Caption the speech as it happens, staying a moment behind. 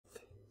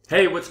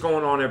Hey, what's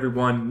going on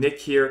everyone? Nick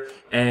here,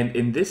 and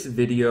in this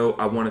video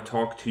I want to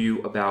talk to you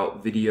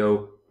about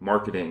video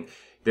marketing.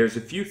 There's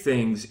a few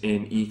things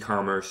in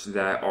e-commerce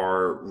that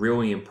are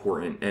really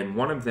important, and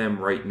one of them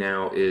right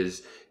now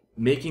is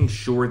making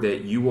sure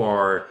that you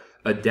are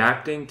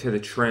adapting to the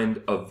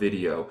trend of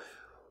video.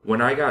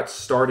 When I got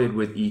started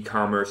with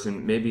e-commerce,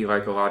 and maybe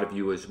like a lot of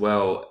you as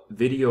well,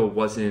 video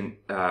wasn't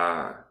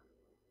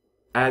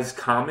as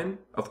common.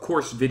 Of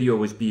course, video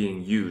was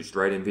being used,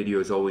 right? And video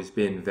has always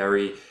been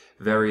very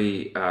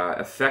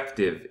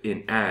effective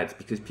in ads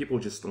because people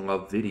just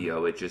love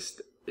video. It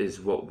just is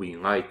what we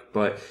like.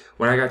 But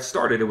when I got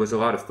started, it was a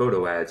lot of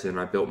photo ads, and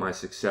I built my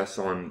success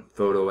on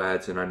photo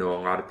ads. And I know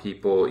a lot of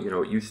people,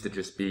 it used to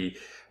just be,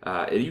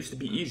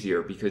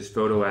 easier because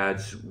photo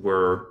ads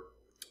were,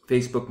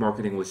 Facebook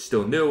marketing was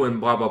still new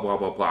and blah, blah, blah,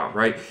 blah, blah,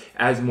 right?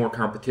 As more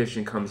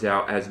competition comes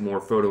out, as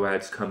more photo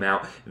ads come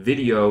out,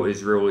 video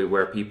is really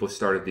where people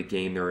started to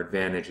gain their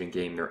advantage and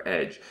gain their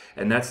edge.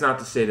 And that's not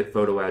to say that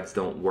photo ads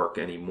don't work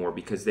anymore,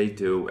 because they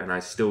do, and I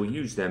still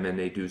use them and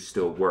they do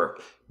still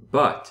work.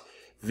 But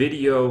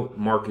video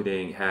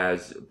marketing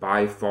has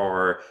by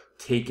far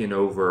taken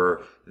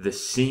over the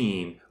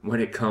scene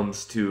when it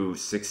comes to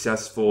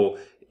successful,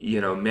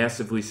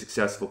 massively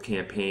successful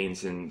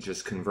campaigns and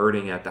just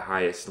converting at the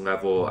highest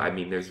level. I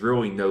mean, there's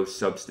really no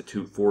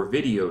substitute for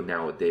video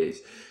nowadays.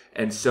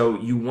 And so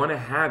you want to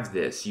have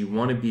this. You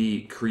want to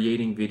be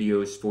creating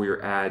videos for your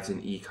ads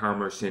in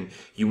e-commerce, and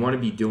you want to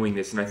be doing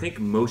this. And I think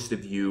most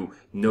of you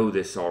know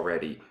this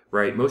already,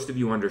 right? Most of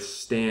you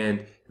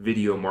understand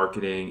video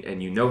marketing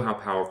and you know how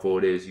powerful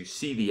it is. You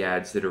see the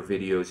ads that are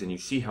videos and you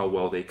see how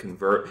well they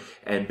convert.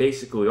 And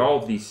basically all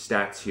of these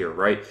stats here,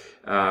 right?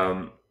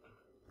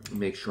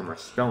 Make sure my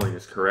spelling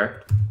is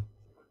correct.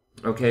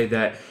 Okay,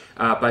 that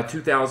by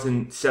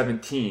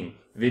 2017,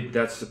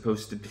 that's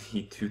supposed to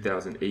be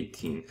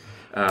 2018.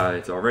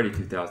 It's already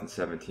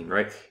 2017,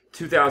 right?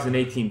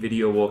 2018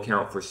 video will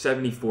account for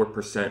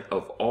 74%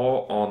 of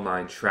all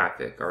online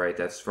traffic. All right,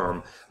 that's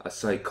from a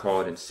site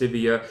called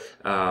Incivia.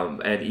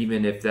 And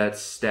even if that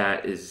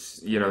stat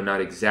is, not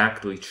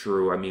exactly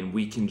true, I mean,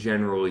 we can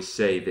generally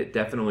say that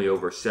definitely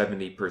over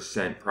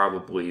 70%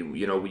 probably,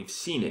 we've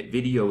seen it.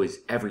 Video is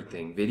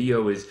everything.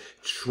 Video is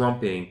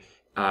trumping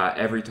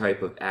every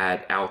type of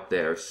ad out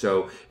there.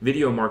 So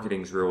video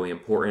marketing is really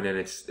important, and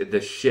it's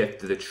the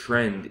shift, the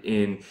trend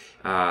in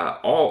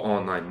all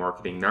online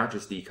marketing, not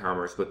just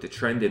e-commerce, but the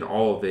trend in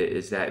all of it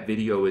is that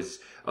video is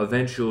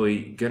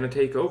eventually going to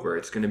take over.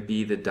 It's going to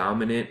be the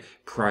dominant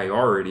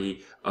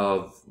priority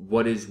of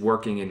what is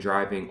working and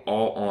driving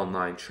all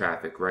online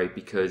traffic, right?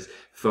 Because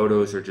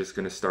photos are just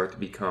going to start to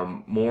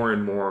become more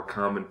and more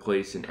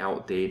commonplace and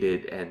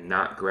outdated and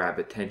not grab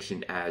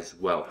attention as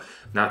well.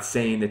 Not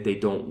saying that they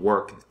don't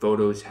work.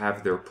 Photos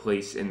have their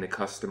place in the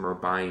customer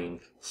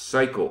buying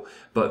cycle,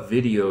 but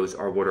videos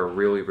are what are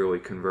really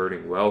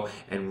converting well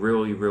and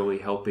really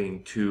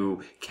helping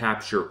to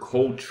capture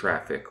cold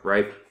traffic,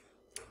 right?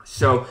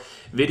 So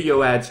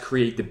video ads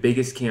create the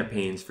biggest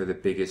campaigns for the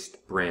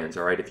biggest brands,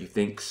 all right? If you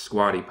think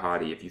Squatty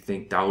Potty, if you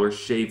think Dollar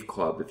Shave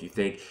Club, if you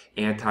think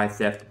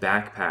anti-theft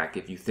backpack,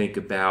 if you think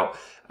about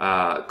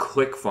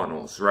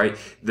ClickFunnels, right?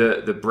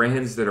 The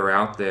brands that are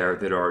out there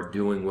that are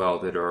doing well,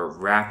 that are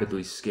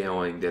rapidly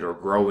scaling, that are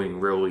growing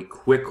really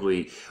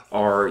quickly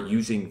are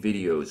using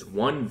videos.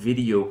 One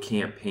video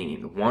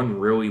campaign, one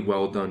really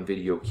well done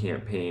video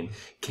campaign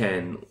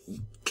can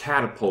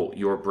catapult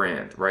your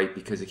brand, right?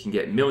 Because it can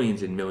get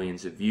millions and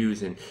millions of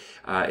views, and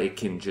it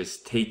can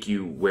just take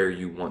you where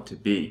you want to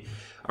be.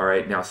 All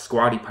right, now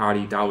Squatty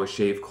Potty, Dollar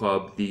Shave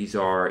Club, these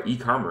are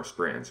e-commerce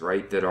brands,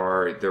 right?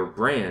 They're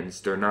brands,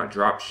 they're not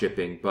drop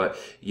shipping, but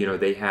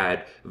they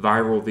had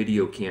viral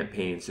video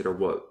campaigns that are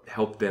what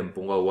helped them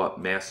blow up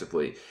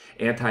massively.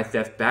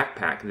 Anti-theft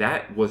backpack,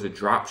 that was a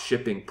drop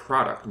shipping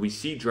product. We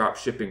see drop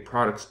shipping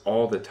products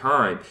all the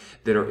time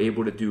that are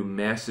able to do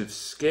massive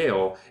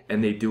scale,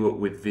 and they do it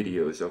with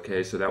videos,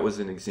 okay? So that was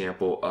an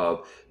example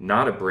of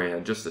not a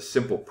brand, just a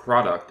simple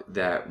product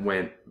that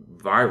went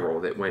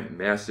viral, that went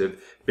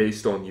massive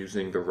based on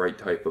using the right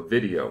type of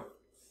video.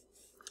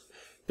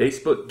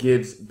 Facebook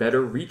gives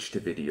better reach to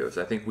videos.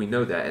 I think we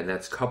know that, and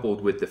that's coupled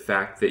with the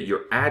fact that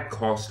your ad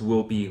cost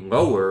will be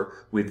lower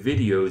with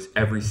videos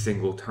every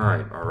single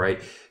time, all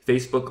right?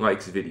 Facebook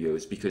likes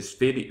videos because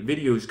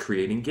videos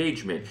create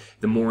engagement.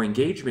 The more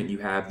engagement you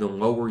have, the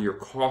lower your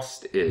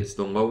cost is,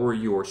 the lower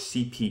your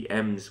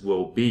CPMs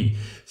will be.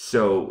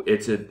 So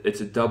it's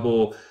a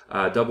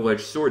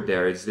double-edged sword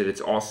there, is that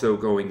it's also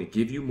going to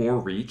give you more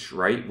reach,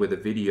 right? With a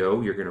video,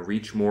 you're going to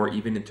reach more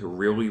even into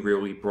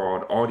really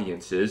broad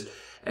audiences.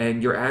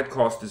 And your ad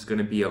cost is going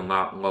to be a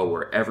lot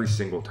lower every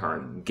single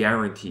time,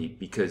 guaranteed,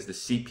 because the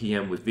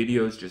CPM with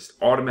video is just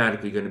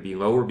automatically going to be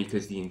lower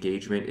because the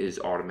engagement is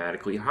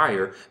automatically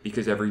higher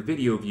because every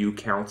video view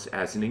counts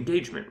as an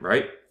engagement,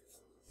 right?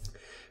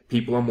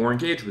 people are more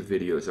engaged with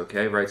videos,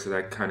 okay, right? So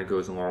that kind of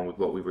goes along with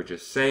what we were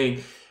just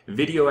saying.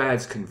 Video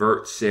ads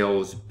convert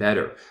sales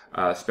better,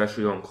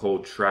 especially on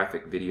cold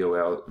traffic.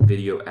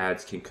 Video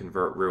ads can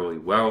convert really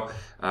well,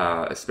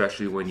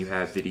 especially when you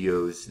have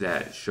videos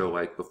that show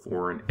like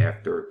before and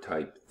after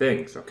type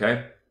things,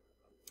 okay?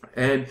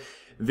 And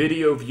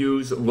video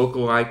views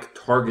lookalike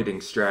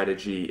targeting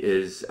strategy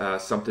is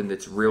something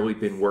that's really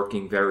been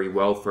working very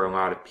well for a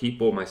lot of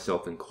people,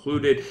 myself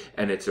included,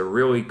 and it's a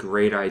really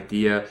great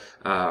idea,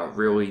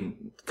 really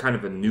kind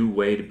of a new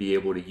way to be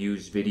able to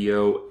use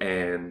video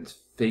and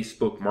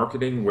Facebook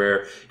marketing,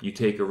 where you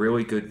take a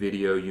really good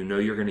video, you know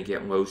you're going to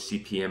get low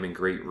CPM and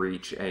great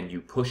reach, and you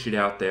push it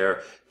out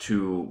there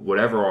to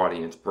whatever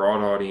audience,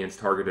 broad audience,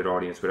 targeted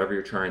audience, whatever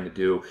you're trying to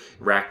do,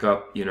 rack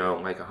up, you know,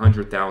 like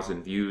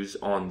 100,000 views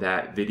on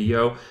that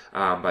video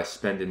by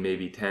spending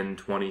maybe $10,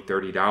 $20,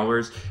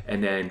 $30,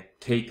 and then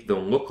take the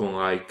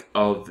lookalike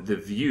of the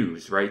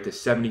views, right? The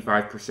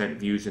 75%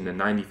 views and the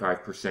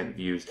 95%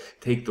 views.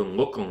 Take the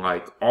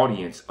lookalike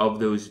audience of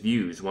those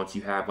views once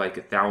you have like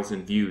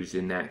 1,000 views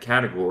in that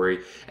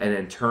category, and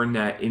then turn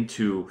that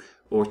into,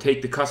 or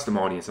take the custom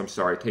audience,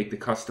 take the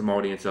custom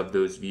audience of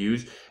those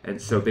views.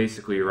 And so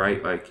basically,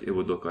 right, like it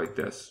would look like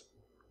this.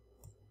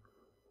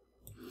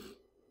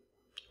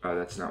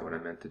 That's not what I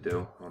meant to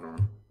do. Hold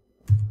on.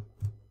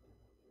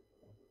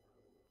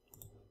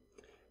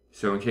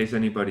 So in case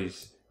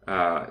anybody's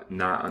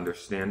not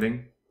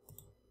understanding,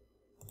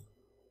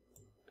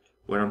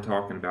 what I'm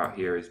talking about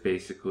here is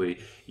basically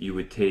you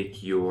would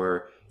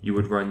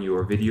run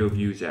your video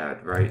views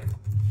ad, right?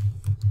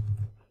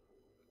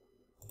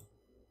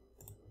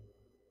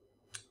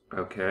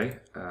 Okay,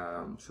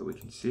 so we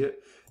can see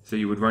it. So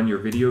you would run your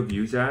video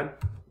views ad,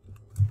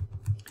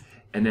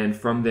 and then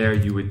from there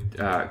you would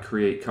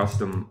create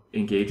custom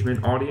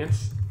engagement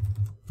audience.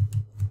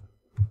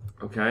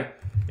 Okay,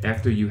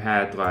 after you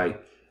had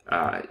like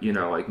you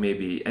know, like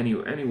maybe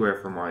anywhere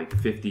from like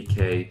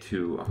 50K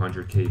to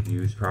 100K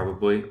views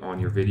probably on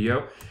your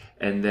video,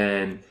 and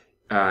then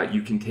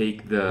you can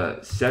take the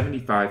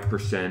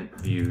 75%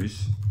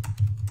 views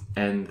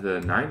and the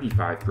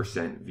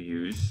 95%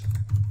 views,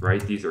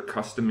 right? These are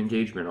custom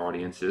engagement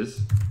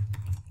audiences,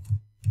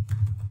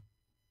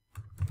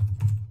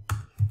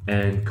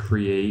 and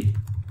create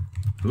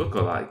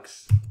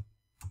lookalikes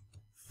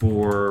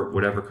for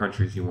whatever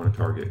countries you want to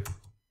target,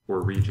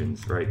 or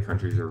regions, right?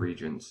 Countries or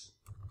regions.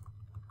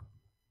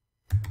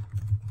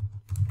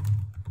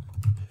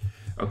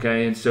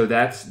 Okay, and so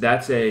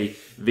that's a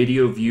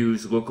video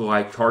views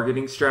lookalike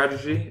targeting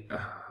strategy.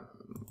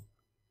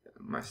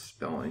 My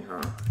spelling,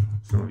 huh?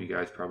 Some of you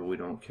guys probably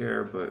don't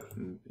care, but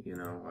you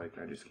know, like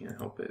I just can't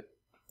help it.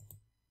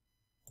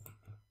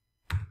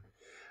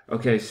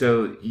 Okay,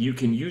 so you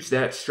can use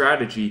that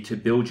strategy to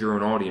build your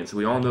own audience.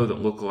 We all know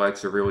that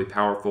lookalikes are really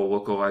powerful.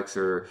 Lookalikes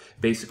are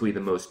basically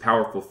the most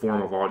powerful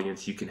form of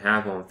audience you can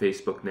have on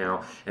Facebook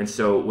now. And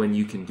so when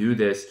you can do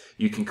this,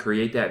 you can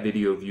create that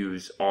video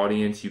views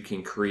audience. You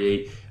can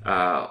create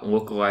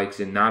lookalikes,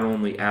 and not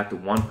only at the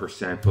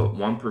 1%, but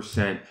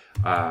 1%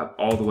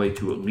 all the way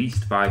to at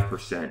least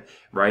 5%,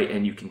 right?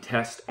 And you can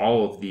test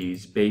all of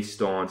these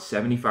based on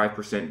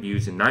 75%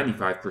 views and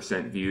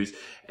 95% views,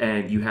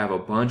 and you have a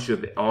bunch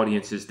of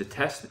audiences to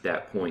test at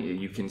that point.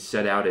 You can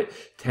set out at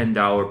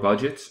 $10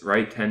 budgets,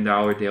 right?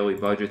 $10 daily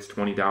budgets,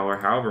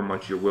 $20, however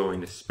much you're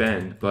willing to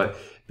spend. But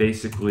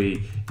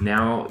basically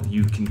now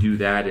you can do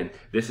that, and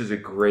this is a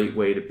great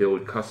way to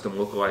build custom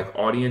lookalike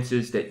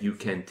audiences that you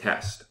can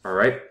test, all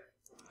right?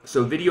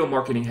 So video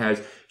marketing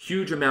has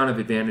huge amount of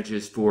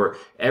advantages for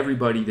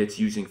everybody that's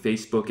using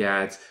Facebook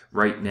ads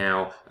right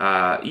now,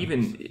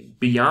 even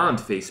beyond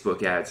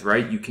Facebook ads,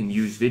 right? You can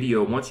use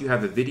video. Once you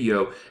have a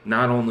video,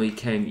 not only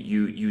can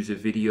you use a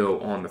video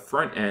on the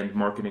front end,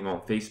 marketing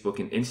on Facebook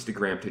and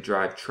Instagram to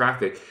drive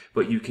traffic,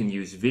 but you can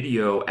use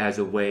video as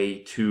a way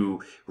to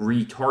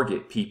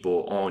retarget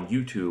people on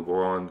YouTube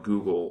or on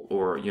Google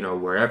or, you know,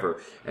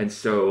 wherever. And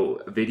so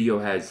video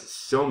has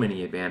so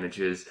many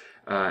advantages.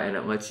 And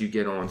it lets you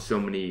get on so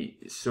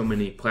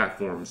many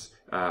platforms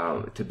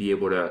to be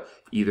able to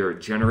either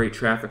generate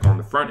traffic on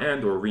the front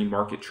end or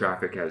remarket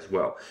traffic as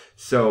well.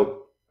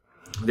 So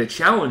the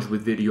challenge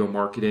with video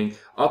marketing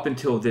up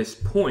until this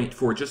point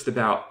for just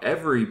about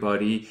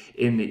everybody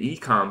in the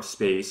ecom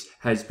space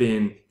has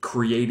been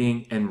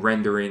creating and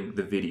rendering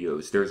the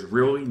videos. There's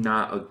really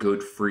not a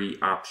good free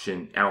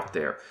option out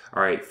there.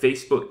 All right,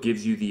 Facebook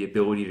gives you the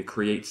ability to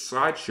create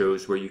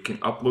slideshows where you can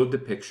upload the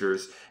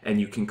pictures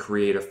and you can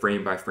create a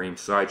frame-by-frame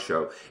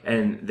slideshow,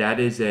 and that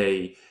is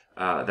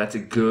that's a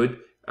good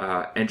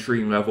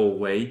entry-level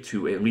way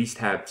to at least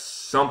have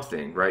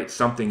something, right?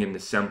 Something in the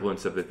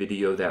semblance of a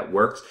video that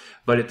works.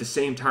 But at the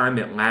same time,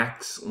 it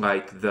lacks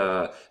like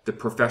the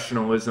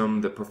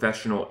professionalism, the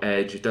professional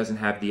edge. It doesn't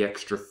have the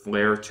extra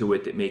flair to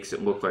it that makes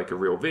it look like a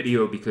real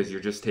video, because you're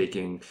just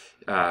taking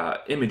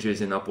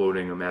images and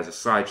uploading them as a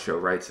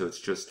slideshow, right? So it's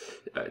just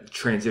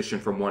transition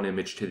from one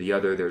image to the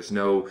other. There's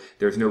no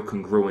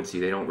congruency.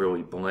 They don't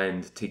really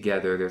blend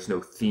together. There's no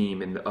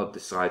theme of the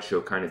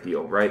slideshow kind of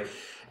deal, right?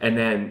 And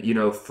then, you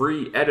know,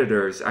 free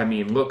editors. I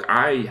mean, look,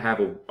 I have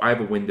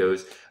a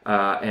Windows,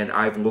 and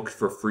I've looked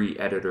for free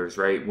editors,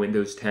 right?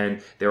 Windows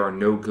 10, there are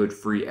no good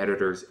free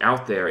editors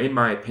out there, in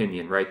my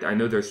opinion, right? I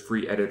know there's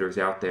free editors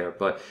out there,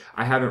 but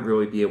I haven't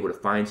really been able to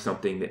find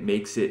something that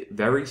makes it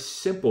very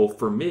simple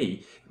for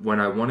me when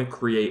I want to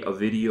create a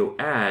video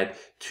ad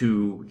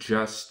to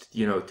just,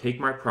 you know, take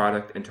my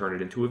product and turn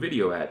it into a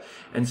video ad.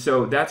 And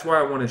so that's why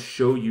I want to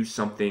show you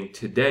something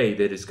today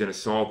that is going to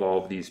solve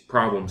all of these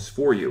problems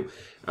for you.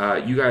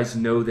 You guys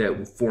know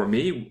that for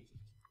me,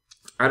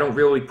 I don't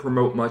really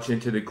promote much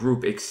into the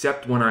group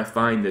except when I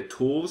find the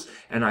tools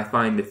and I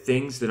find the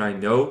things that I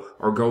know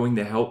are going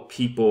to help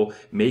people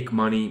make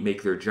money,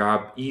 make their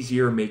job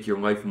easier, make your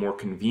life more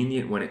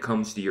convenient when it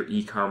comes to your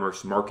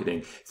e-commerce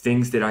marketing.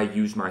 Things that I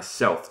use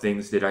myself,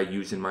 things that I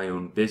use in my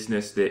own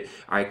business that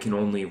I can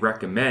only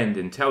recommend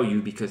and tell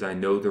you because I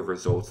know the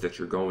results that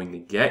you're going to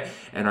get.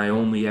 And I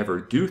only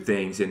ever do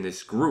things in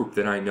this group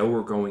that I know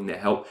are going to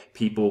help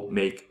people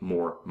make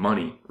more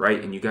money,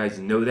 right? And you guys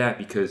know that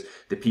because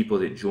the people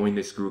that join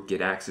this group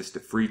get access to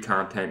free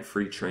content,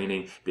 free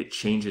training that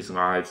changes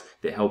lives,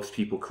 that helps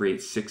people create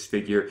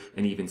 6-figure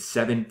and even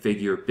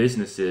 7-figure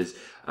businesses,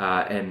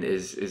 and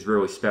is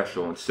really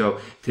special. And so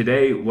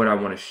today what I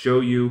want to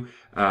show you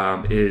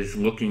is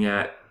looking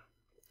at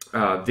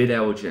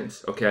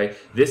VidElegance. Okay,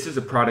 this is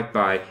a product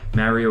by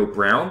Mario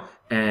Brown,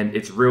 and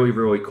it's really,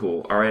 really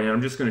cool. All right, and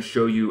I'm just going to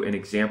show you an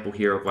example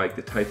here of like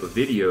the type of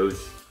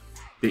videos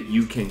that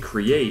you can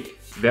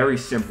create very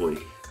simply.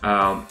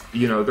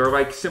 You know, they're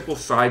like simple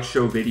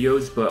slideshow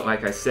videos, but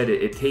like I said,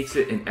 it takes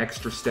it an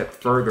extra step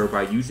further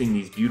by using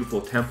these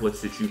beautiful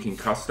templates that you can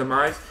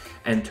customize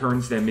and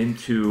turns them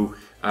into,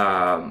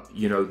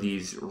 you know,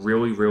 these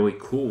really, really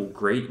cool,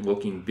 great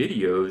looking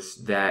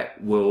videos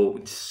that will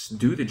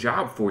do the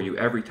job for you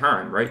every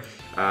time, right?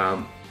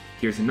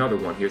 Here's another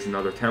one. Here's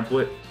another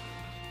template.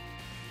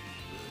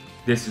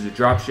 This is a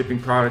drop shipping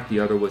product. The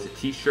other was a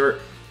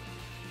t-shirt.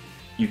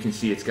 You can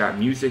see it's got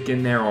music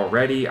in there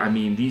already. I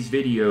mean, these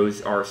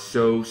videos are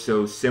so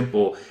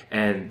simple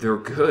and they're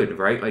good,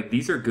 right? Like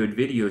these are good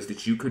videos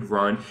that you could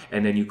run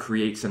and then you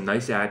create some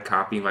nice ad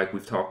copy like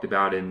we've talked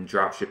about in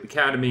Dropship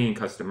Academy and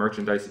Custom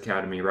Merchandise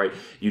Academy, right?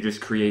 You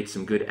just create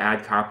some good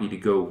ad copy to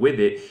go with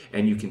it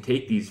and you can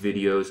take these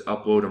videos,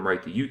 upload them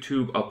right to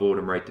YouTube, upload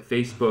them right to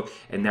Facebook,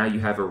 and now you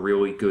have a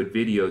really good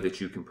video that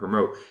you can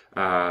promote.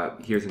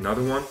 Here's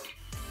another one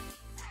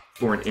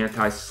for an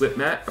anti-slip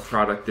mat, a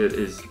product that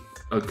is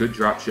a good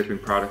drop shipping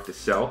product to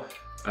sell.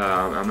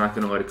 I'm not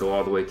going to let it go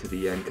all the way to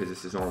the end because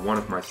this is on one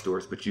of my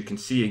stores, but you can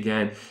see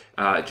again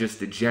just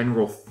the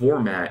general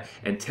format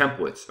and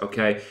templates.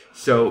 Okay,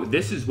 so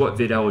this is what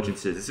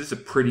VidElegance is. This is a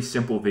pretty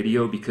simple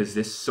video because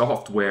this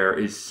software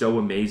is so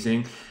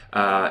amazing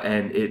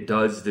and it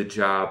does the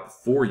job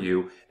for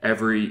you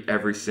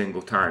every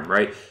single time,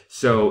 right?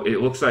 So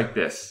it looks like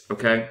this.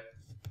 Okay,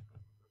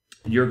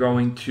 you're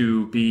going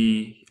to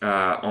be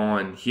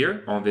on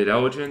here on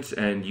VidElegance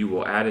and you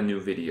will add a new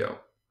video.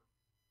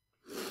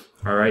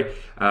 All right,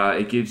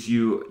 it gives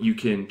you, you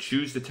can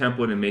choose the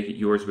template and make it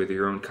yours with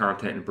your own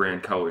content and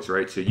brand colors,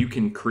 right? So you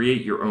can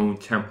create your own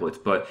templates,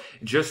 but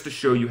just to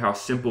show you how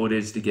simple it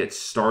is to get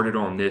started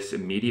on this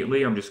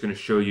immediately, I'm just going to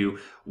show you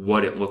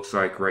what it looks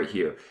like right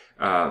here.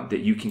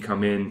 That you can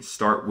come in,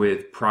 start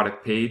with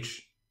product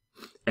page,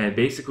 and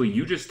basically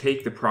you just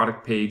take the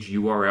product page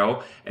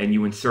URL and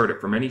you insert it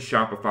from any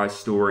Shopify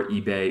store,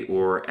 eBay,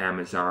 or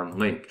Amazon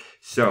link.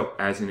 So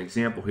as an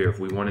example here, if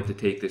we wanted to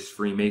take this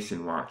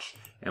Freemason watch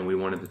and we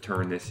wanted to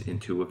turn this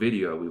into a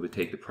video, we would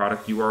take the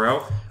product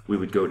URL, we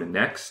would go to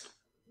next.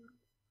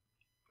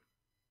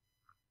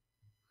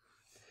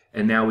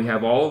 And now we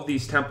have all of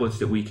these templates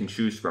that we can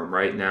choose from.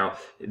 Right now,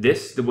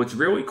 what's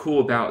really cool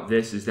about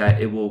this is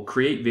that it will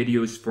create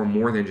videos for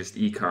more than just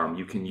ecom.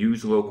 You can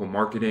use local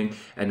marketing,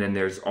 and then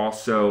there's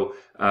also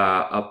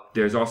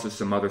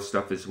some other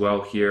stuff as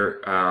well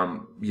here.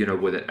 You know,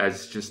 with it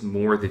as just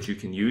more that you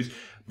can use.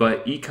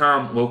 But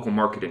ecom, local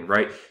marketing,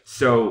 right?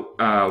 So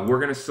we're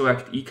going to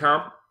select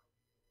ecom.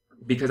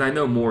 Because I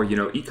know more, you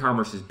know,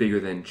 e-commerce is bigger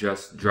than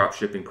just drop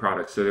shipping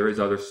products. So there is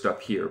other stuff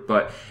here.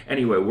 But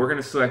anyway, we're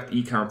going to select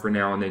ecom for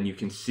now. And then you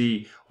can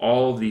see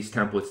all of these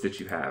templates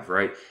that you have,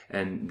 right?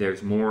 And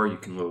there's more. You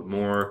can load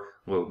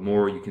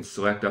more. You can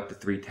select up to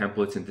 3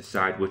 templates and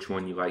decide which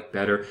one you like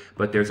better.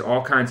 But there's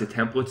all kinds of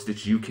templates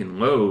that you can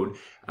load.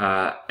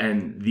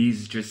 And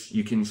these just,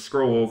 you can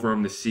scroll over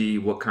them to see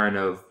what kind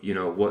of,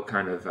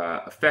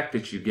 effect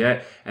that you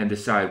get and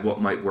decide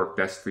what might work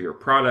best for your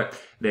product.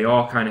 They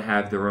all kind of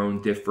have their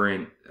own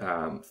different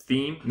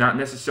theme, not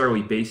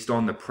necessarily based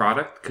on the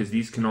product, because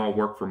these can all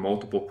work for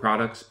multiple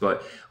products,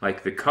 but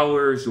like the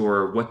colors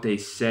or what they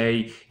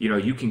say, you know,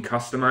 you can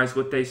customize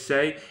what they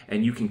say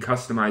and you can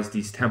customize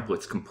these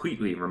templates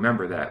completely.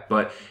 Remember that.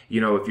 But, you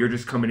know, if you're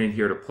just coming in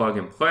here to plug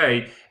and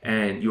play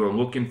and you're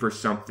looking for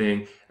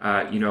something,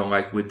 you know,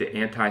 like with the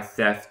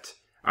anti-theft,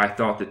 I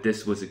thought that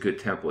this was a good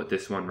template.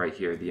 This one right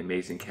here, the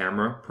amazing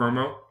camera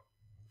promo.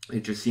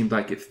 It just seemed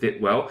like it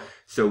fit well.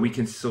 So we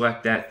can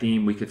select that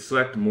theme. We could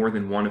select more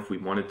than one if we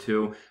wanted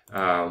to.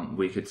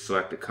 We could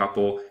select a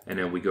couple, and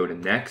then we go to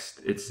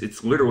next.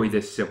 It's literally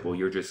this simple.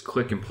 You're just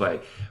click and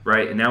play,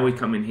 right? And now we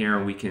come in here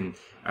and we can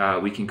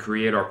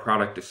create our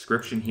product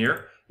description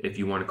here. If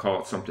you want to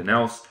call it something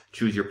else,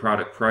 choose your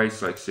product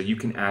price. Like, so you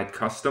can add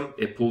custom.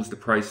 It pulls the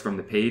price from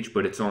the page,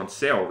 but it's on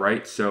sale,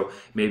 right? So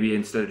maybe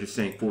instead of just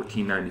saying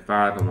 $14.95,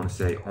 I want to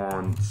say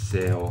on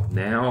sale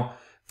now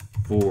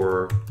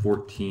for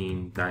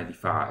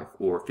 $14.95,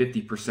 or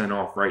 50%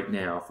 off right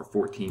now for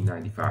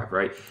 $14.95,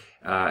 right?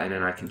 And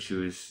then I can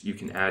choose, you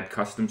can add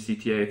custom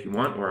CTA if you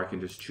want, or I can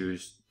just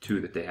choose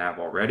two that they have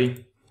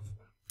already.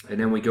 And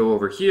then we go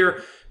over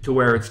here to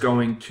where it's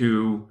going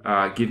to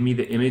give me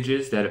the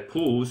images that it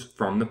pulls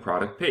from the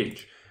product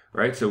page,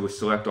 right? So we'll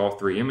select all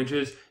three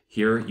images.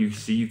 Here you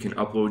see you can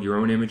upload your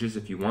own images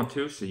if you want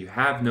to, so you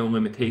have no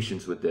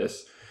limitations with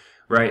this,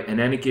 right? And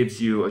then it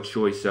gives you a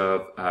choice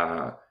of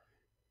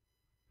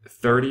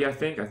 30, I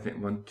think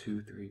 1,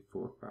 2, 3,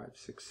 4, 5,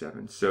 6,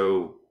 7,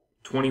 so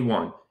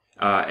 21.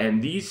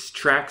 And these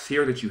tracks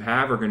here that you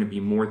have are going to be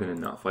more than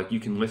enough. Like, you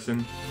can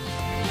listen.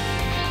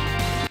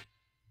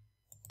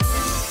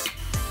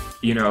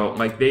 You know,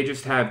 like, they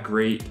just have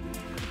great,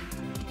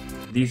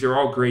 these are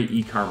all great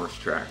e-commerce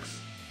tracks.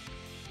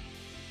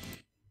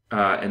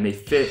 And they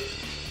fit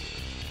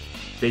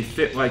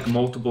like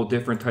multiple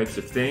different types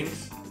of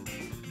things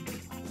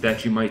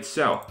that you might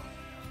sell.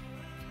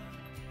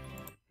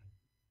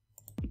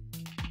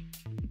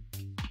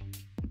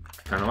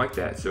 Kind of like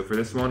that. So for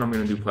this one, I'm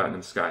going to do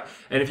Platinum Sky.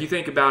 And if you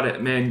think about it,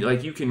 man,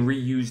 like, you can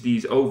reuse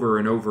these over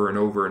and over and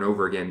over and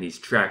over again, these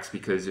tracks,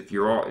 because if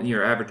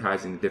you're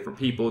advertising to different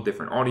people,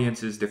 different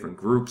audiences, different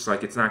groups,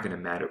 like, it's not going to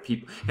matter.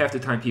 People, half the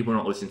time people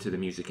don't listen to the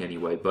music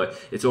anyway, but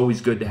it's always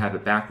good to have a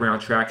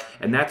background track.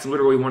 And that's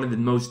literally one of the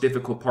most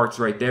difficult parts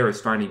right there, is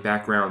finding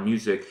background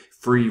music,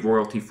 free,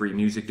 royalty-free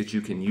music that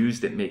you can use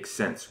that makes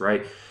sense,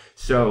 right?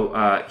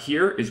 So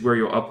here is where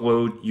you'll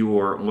upload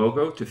your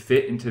logo to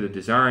fit into the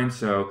design.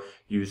 So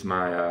use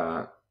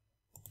my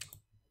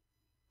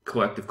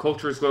Collective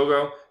Cultures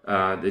logo.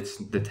 It's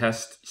the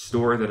test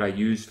store that I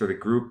use for the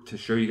group to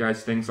show you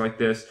guys things like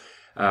this.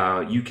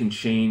 You can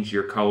change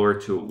your color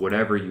to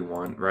whatever you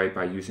want, right,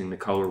 by using the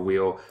color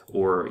wheel,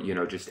 or, you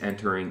know, just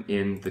entering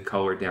in the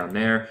color down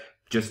there,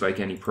 just like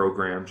any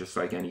program, just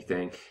like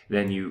anything.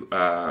 Then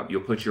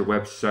you'll put your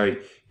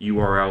website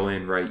URL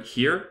in right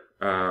here.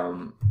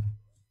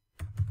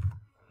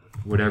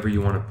 Whatever you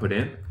want to put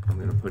in. I'm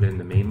going to put in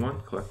the main one,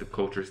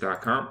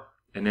 collectivecultures.com,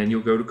 and then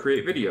you'll go to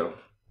create video.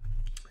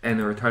 And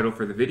there are a title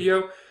for the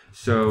video,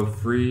 so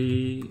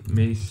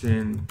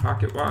Freemason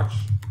Pocket Watch,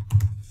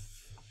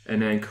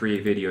 and then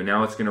create video.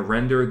 Now it's going to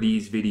render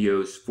these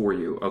videos for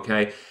you,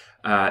 okay?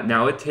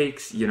 Now it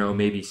takes, you know,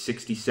 maybe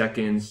 60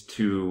 seconds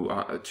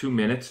to 2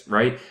 minutes,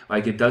 right?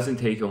 Like, it doesn't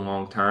take a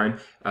long time,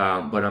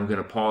 but I'm going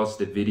to pause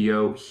the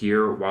video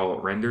here while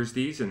it renders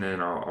these, and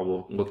then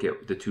I'll look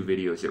at the two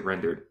videos it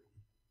rendered.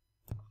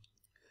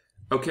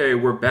 Okay,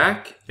 we're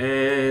back,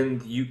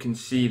 and you can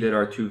see that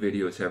our two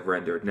videos have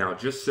rendered. Now,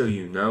 just so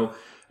you know,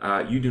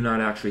 you do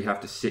not actually have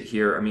to sit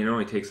here. I mean, it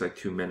only takes like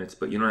 2 minutes,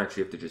 but you don't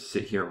actually have to just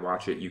sit here and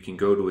watch it. You can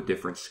go to a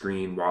different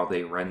screen while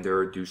they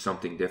render, do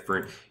something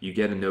different. You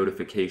get a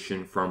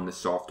notification from the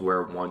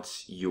software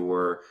once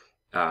your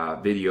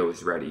video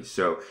is ready.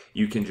 So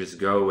you can just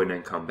go and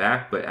then come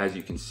back, but as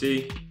you can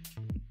see,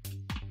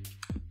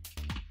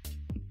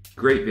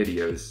 great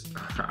videos.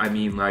 I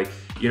mean, like,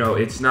 you know,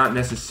 it's not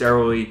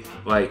necessarily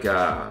like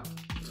a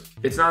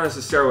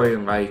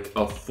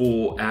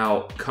full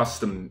out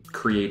custom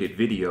created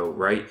video,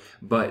 right?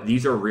 But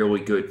these are really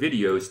good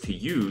videos to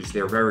use.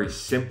 They're very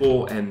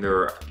simple and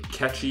they're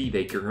catchy.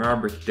 They're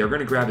going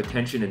to grab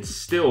attention, and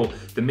still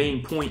the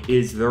main point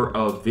is they're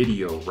a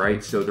video,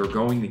 right? So they're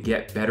going to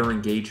get better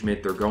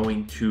engagement. They're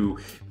going to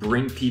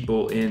bring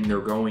people in. They're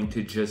going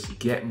to just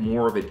get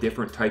more of a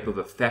different type of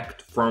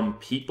effect from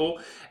people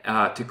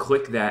to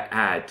click that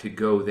ad, to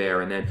go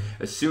there. And then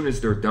as soon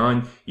as they're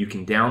done, you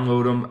can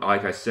download them,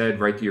 like I said,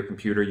 right to your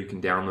computer. You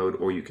can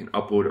download, or you can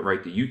upload it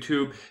right to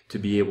YouTube to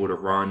be able to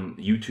run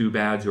YouTube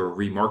ads or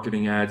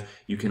remarketing ads.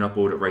 You can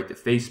upload it right to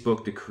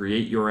Facebook to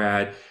create your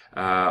ad,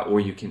 or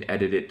you can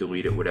edit it,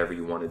 delete it, whatever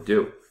you want to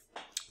do.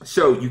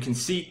 So you can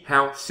see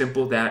how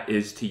simple that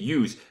is to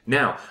use.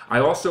 Now, I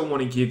also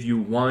want to give you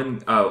one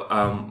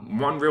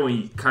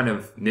really kind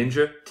of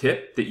ninja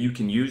tip that you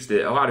can use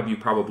that a lot of you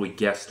probably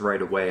guessed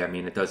right away. I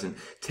mean, it doesn't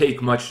take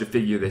much to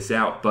figure this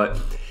out, but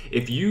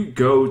if you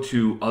go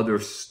to other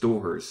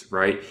stores,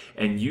 right,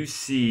 and you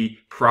see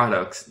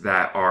products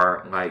that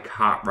are like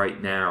hot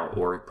right now,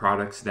 or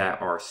products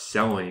that are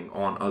selling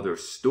on other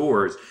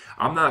stores,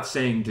 I'm not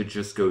saying to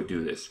just go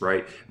do this,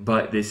 right?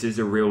 But this is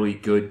a really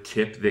good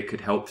tip that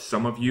could help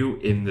some of you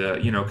in the,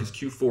 you know, because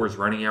Q4 is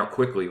running out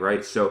quickly,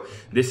 right? So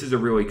this is a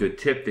really good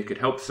tip that could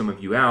help some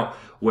of you out,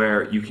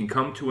 where you can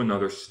come to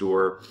another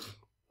store.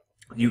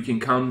 You can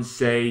come,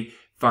 say,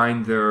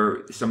 find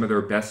some of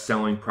their best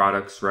selling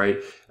products, right?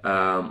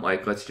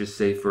 Like let's just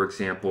say, for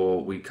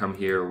example, we come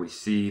here, we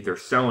see they're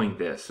selling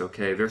this,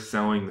 okay? They're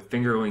selling the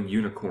fingerling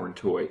unicorn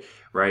toy,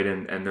 right?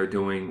 And they're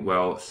doing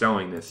well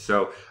selling this.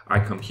 So I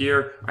come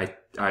here,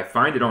 I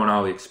find it on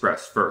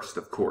AliExpress first,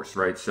 of course,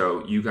 right?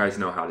 So you guys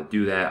know how to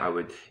do that. I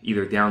would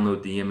either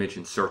download the image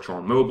and search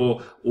on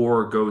mobile,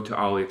 or go to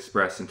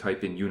AliExpress and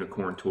type in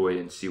unicorn toy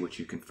and see what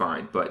you can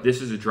find. But this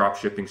is a drop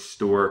shipping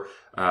store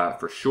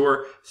for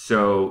sure.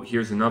 So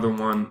here's another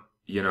one.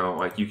 You know,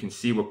 like you can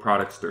see what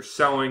products they're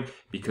selling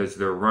because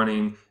they're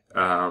running.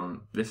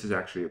 This is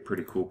actually a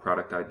pretty cool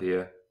product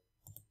idea,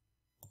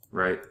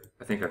 right?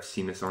 I think I've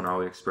seen this on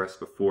AliExpress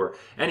before.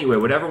 Anyway,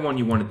 whatever one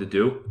you wanted to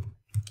do,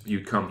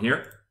 you'd come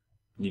here,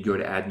 you go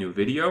to add new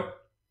video.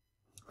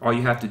 All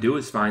you have to do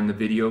is find the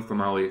video from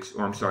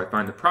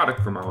find the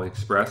product from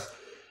AliExpress.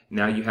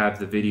 Now you have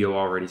the video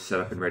already set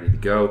up and ready to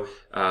go,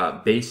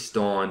 based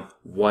on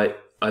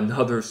what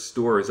another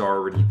store has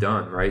already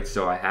done, right?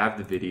 So I have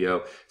the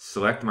video,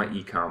 select my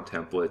ecom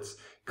templates,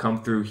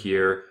 come through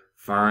here,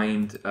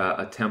 find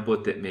a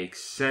template that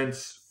makes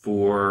sense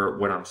for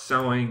what I'm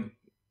selling,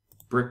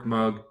 brick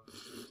mug,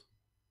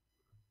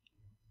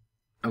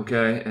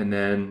 okay, and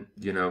then,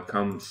 you know,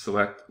 come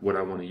select what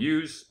I want to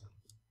use,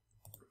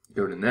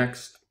 go to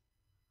next,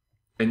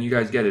 and you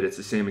guys get it. It's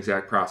the same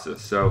exact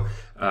process. So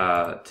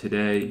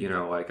today, you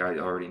know, like I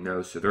already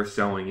know, so they're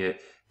selling it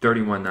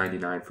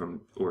 $31.99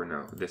 from, or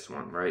no, this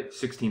one, right?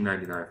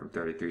 $16.99 from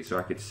 33. So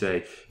I could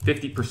say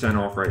 50%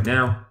 off right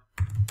now.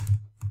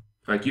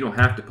 Like you don't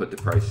have to put the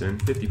price in,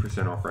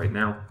 50% off right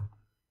now.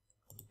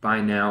 Buy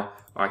now.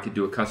 I could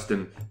do a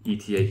custom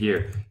ETA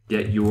here.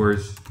 Get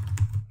yours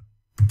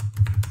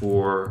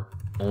for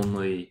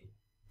only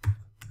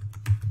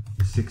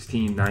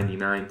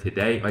 $16.99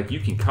 today. Like you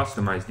can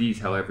customize these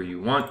however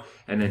you want,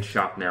 and then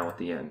shop now at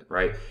the end,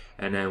 right?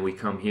 And then we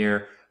come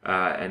here,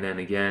 and then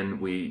again,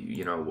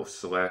 we'll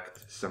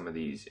select some of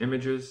these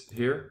images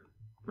here,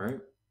 right?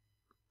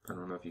 I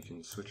don't know if you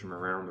can switch them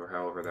around or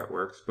however that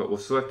works, but we'll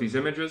select these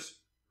images,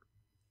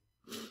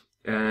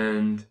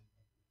 and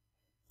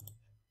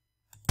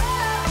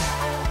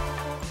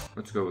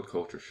let's go with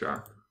culture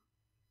shock.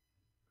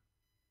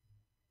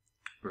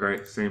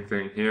 Right, same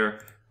thing here.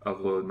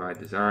 Upload my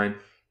design,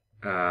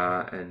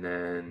 and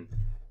then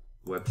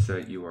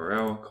website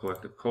URL,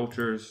 collective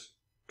cultures,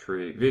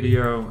 create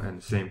video,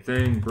 and the same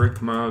thing,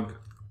 brick mug.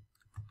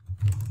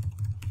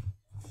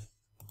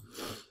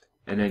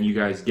 And then you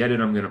guys get it.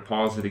 I'm going to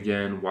pause it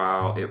again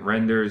while it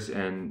renders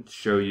and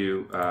show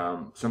you.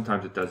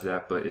 Sometimes it does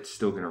that, but it's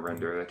still going to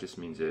render. That just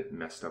means it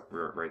messed up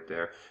right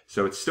there.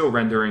 So it's still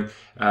rendering,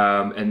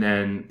 and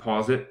then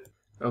pause it.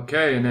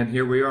 Okay, and then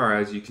here we are.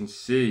 As you can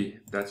see,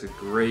 that's a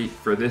great,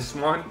 for this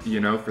one,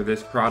 you know, for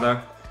this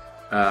product,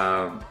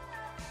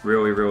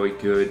 really, really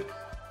good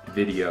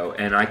video.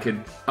 And I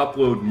could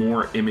upload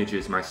more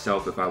images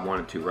myself if I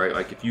wanted to, right?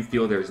 Like if you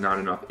feel there's not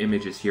enough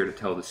images here to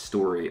tell the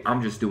story,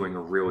 I'm just doing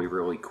a really,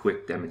 really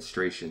quick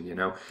demonstration, you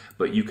know,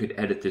 but you could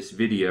edit this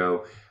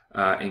video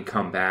and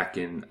come back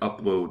and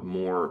upload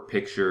more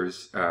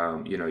pictures.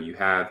 You know, you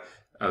have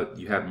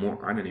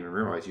more, I didn't even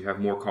realize you have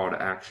more call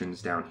to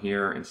actions down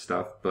here and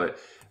stuff, but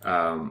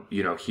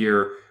you know,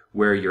 here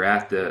where you're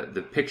at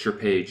the picture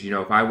page, you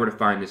know, if I were to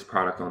find this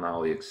product on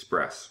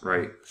AliExpress,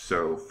 right?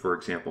 So for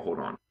example, hold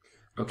on.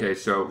 Okay,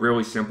 so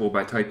really simple,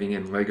 by typing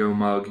in Lego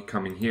mug,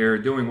 coming here,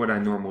 doing what I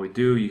normally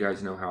do. You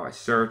guys know how I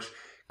search,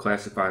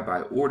 classify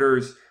by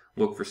orders,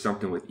 look for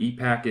something with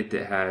ePacket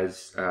that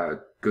has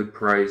good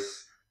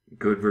price,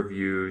 good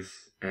reviews,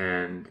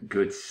 and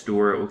good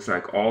store. It looks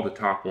like all the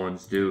top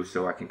ones do,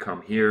 so I can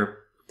come here.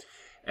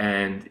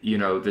 And, you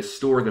know, the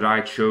store that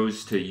I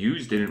chose to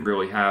use didn't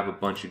really have a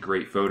bunch of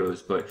great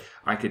photos, but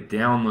I could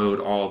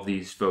download all of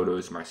these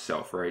photos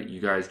myself, right?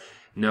 You guys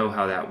know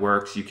how that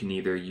works. You can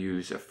either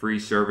use a free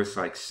service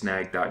like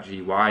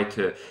snag.gy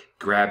to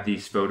grab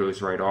these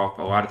photos right off.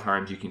 A lot of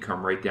times you can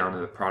come right down to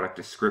the product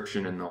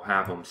description and they'll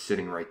have them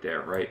sitting right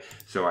there, right?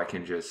 So I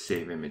can just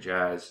save image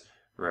as,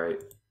 right?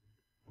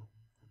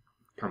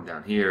 Come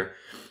down here,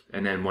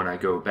 and then when I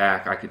go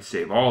back, I could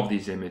save all of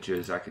these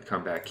images. I could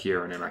come back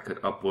here, and then I could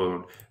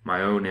upload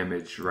my own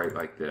image right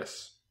like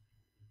this.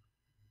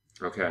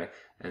 Okay,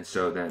 and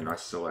so then I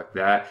select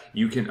that.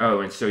 You can,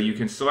 and so you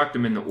can select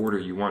them in the order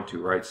you want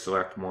to, right?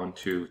 Select 1,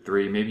 2,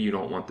 3. Maybe you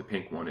don't want the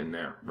pink one in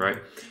there, right?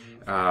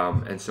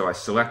 And so I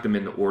select them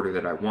in the order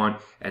that I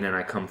want, and then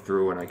I come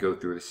through and I go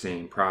through the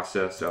same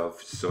process of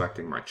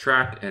selecting my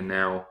track. And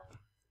now,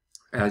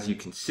 as you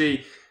can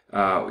see,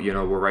 you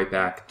know, we're right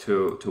back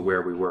to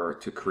where we were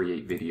to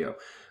create video.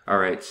 All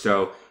right,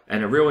 so,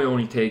 and it really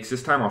only takes,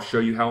 this time I'll show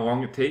you how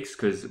long it takes,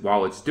 because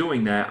while it's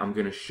doing that, I'm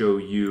going to show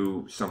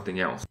you something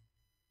else.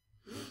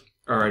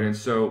 All right, and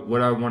so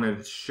what I wanted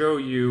to show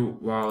you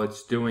while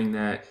it's doing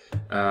that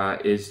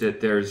is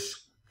that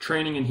there's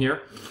training in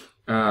here.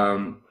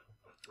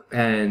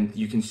 And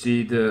you can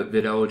see the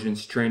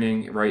VidElegance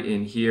training right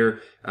in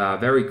here.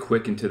 Very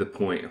quick and to the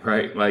point,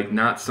 right? Like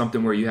not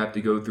something where you have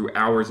to go through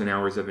hours and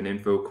hours of an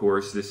info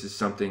course. This is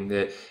something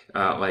that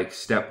like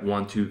step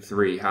 1, 2,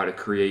 3, how to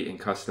create and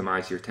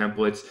customize your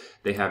templates.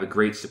 They have a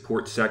great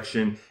support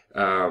section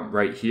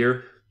right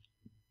here.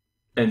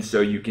 And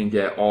so you can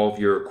get all of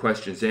your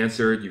questions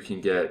answered. You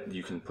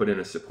can put in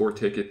a support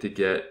ticket to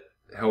get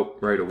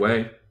help right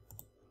away.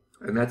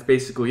 And that's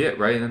basically it,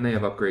 right? And then they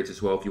have upgrades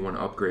as well if you want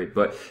to upgrade.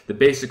 But the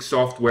basic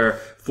software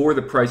for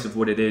the price of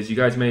what it is, you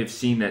guys may have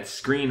seen that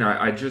screen.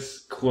 I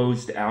just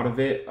closed out of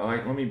it. All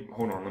right,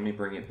 hold on. Let me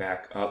bring it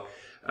back up.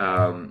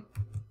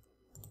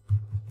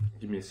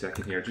 Give me a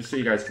second here, just so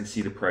you guys can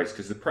see the price,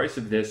 because the price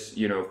of this,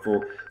 you know,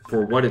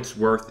 for what it's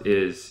worth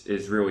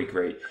is really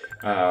great.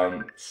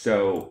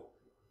 So.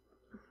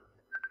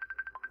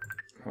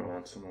 Hold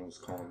on, someone was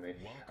calling me.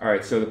 All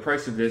right, so the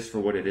price of this for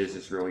what it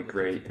is really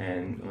great.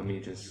 And let me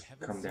just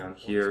come down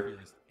here,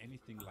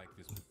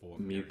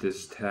 mute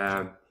this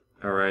tab.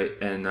 All right,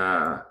 and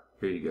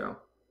here you go.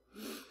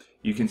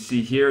 You can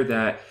see here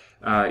that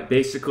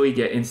basically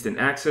get instant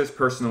access,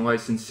 personal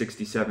license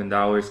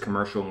 $67,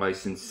 commercial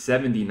license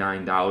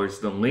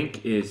 $79. The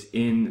link is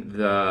in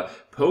the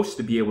post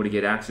to be able to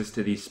get access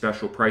to these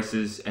special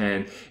prices,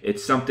 and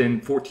it's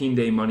something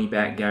 14-day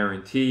money-back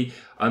guarantee,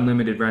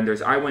 unlimited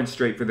renders. I went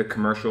straight for the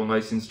commercial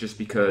license just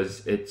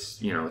because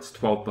it's, you know, it's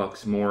 12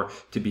 bucks more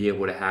to be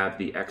able to have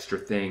the extra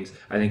things.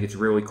 I think it's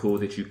really cool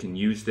that you can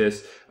use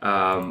this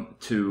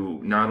to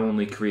not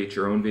only create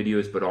your own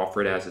videos, but offer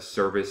it as a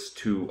service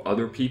to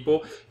other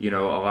people. You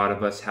know, a lot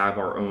of us have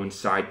our own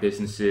side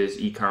businesses,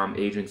 ecom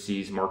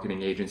agencies,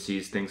 marketing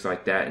agencies, things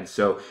like that. And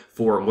so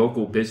for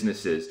local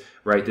businesses,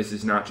 right, this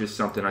is not just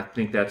something, I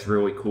think that's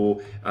really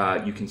cool.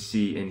 You can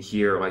see in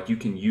here, like you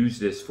can use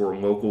this for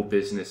local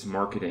business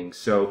marketing.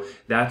 So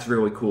that's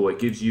really cool. It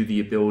gives you the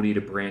ability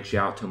to branch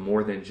out to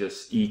more than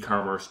just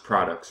e-commerce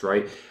products,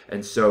 right?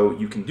 And so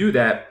you can do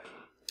that.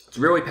 It's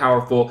really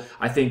powerful.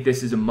 I think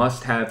this is a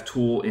must-have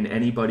tool in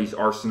anybody's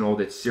arsenal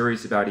that's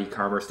serious about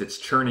e-commerce, that's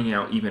churning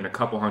out even a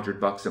couple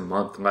 $100 a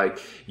month. Like,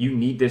 you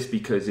need this,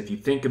 because if you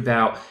think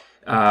about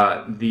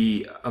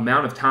the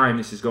amount of time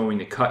this is going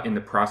to cut in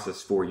the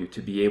process for you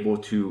to be able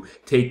to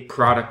take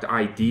product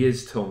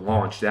ideas to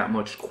launch that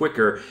much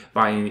quicker,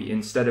 by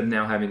instead of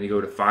now having to go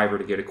to Fiverr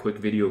to get a quick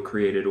video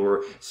created,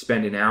 or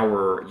spend an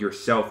hour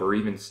yourself, or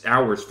even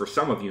hours for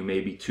some of you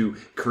maybe, to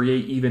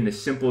create even the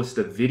simplest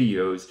of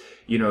videos.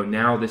 You know,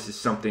 now this is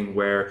something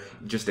where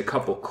just a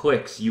couple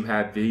clicks, you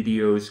have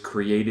videos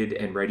created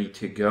and ready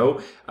to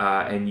go,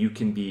 and you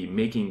can be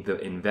making the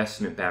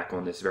investment back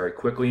on this very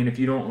quickly. And if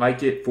you don't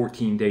like it,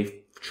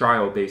 14-day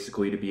trial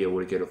basically to be able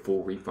to get a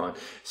full refund.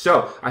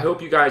 So I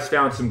hope you guys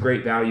found some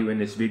great value in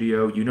this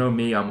video. You know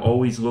me, I'm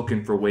always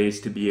looking for ways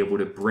to be able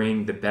to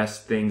bring the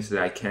best things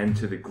that I can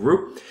to the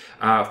group.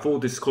 Full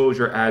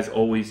disclosure, as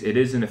always, it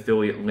is an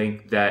affiliate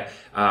link that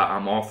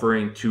I'm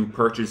offering to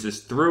purchase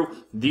this through.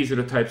 These are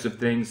the types of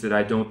things that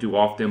I don't do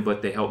often,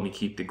 but they help me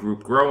keep the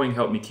group growing,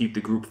 help me keep the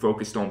group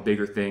focused on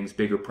bigger things,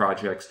 bigger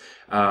projects,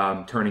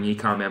 turning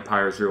Ecom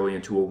Empires really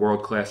into a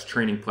world-class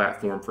training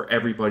platform for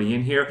everybody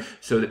in here,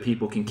 so that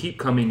people can keep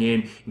coming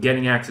in,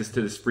 getting access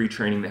to this free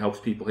training that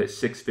helps people hit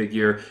six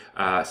figures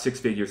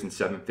and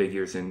 7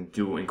 figures, and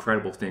do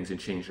incredible things and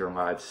change their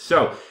lives.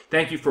 So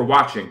thank you for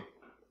watching.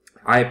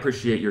 I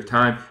appreciate your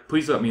time.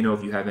 Please let me know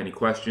if you have any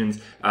questions.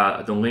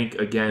 The link,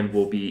 again,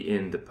 will be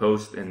in the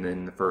post and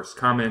in the first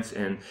comments.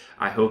 And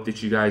I hope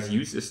that you guys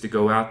use this to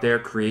go out there,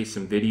 create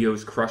some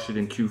videos, crush it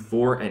in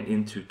Q4 and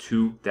into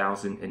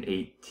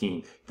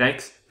 2018.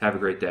 Thanks. Have a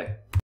great day.